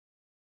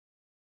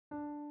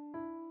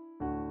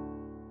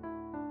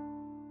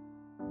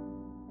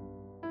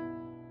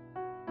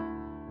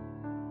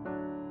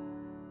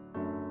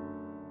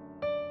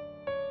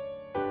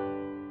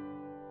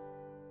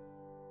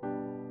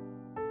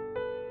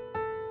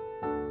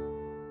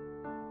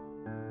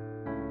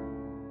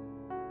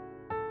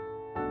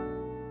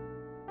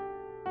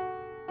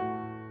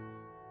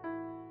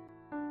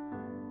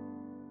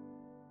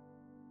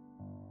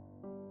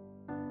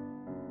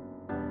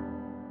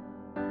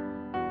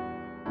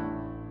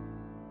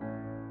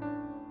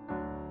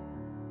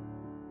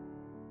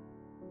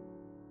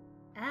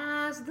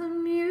as the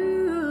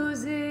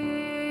music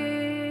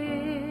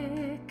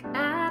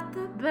at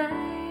the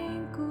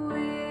banquet,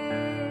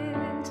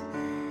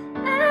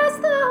 as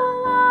the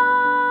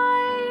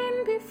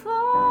wine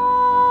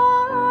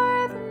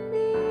before the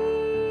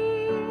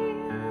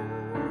meal,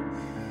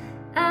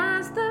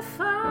 as the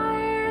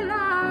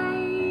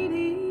firelight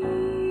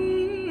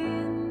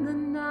in the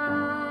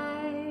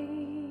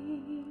night.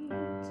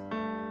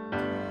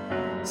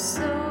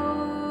 So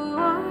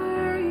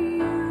are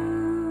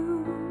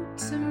you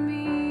to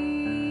me,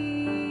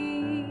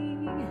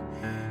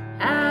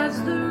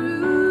 as the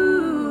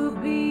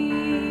ruby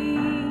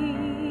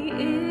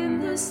in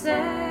the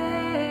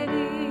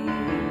setting,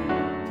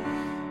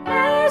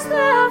 as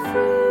the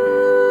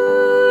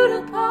fruit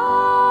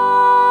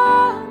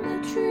upon the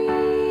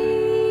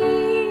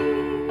tree,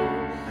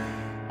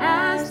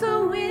 as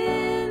the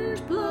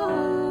wind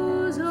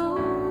blows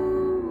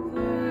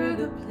over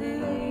the plains.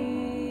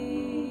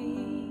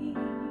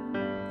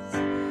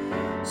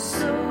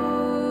 So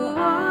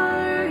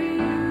are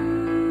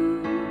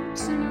you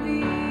to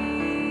me.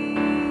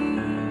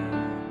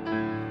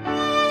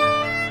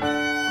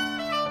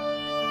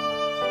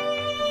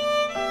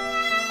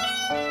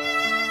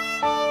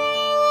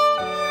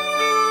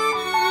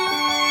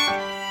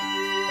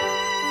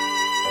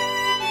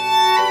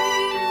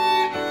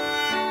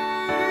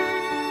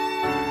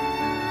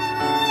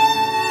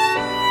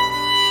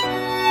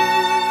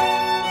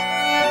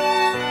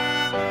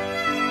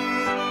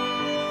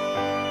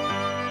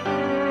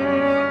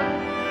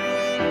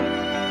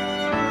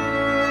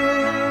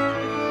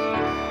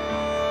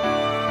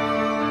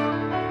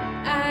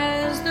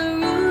 As the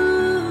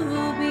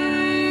ruby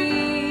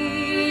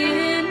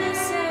in the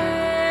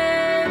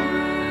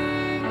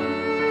setting,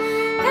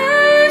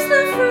 as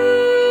the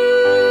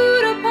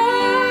fruit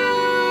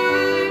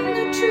upon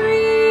the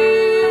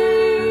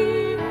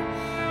tree,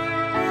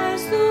 as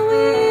the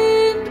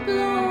wind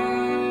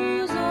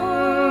blows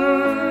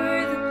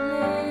over the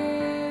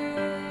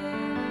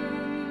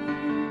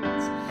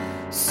plains,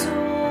 so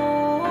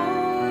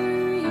are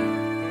you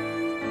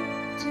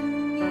to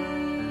me.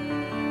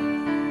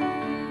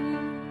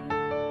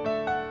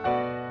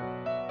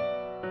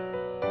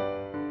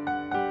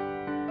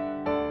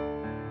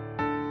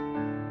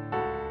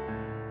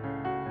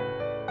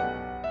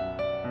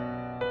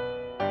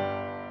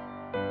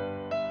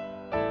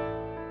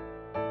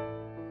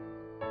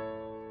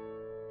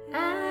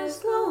 As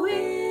the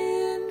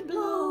wind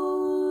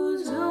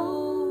blows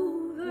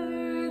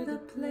over the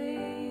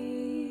plains,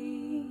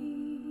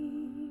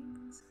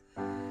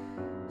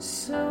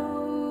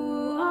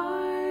 so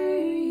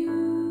are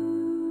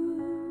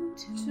you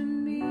to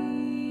me.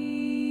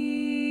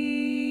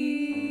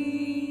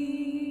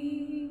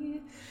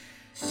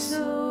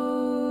 So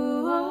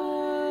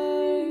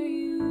are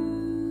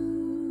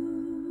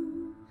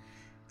you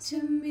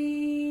to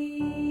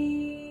me.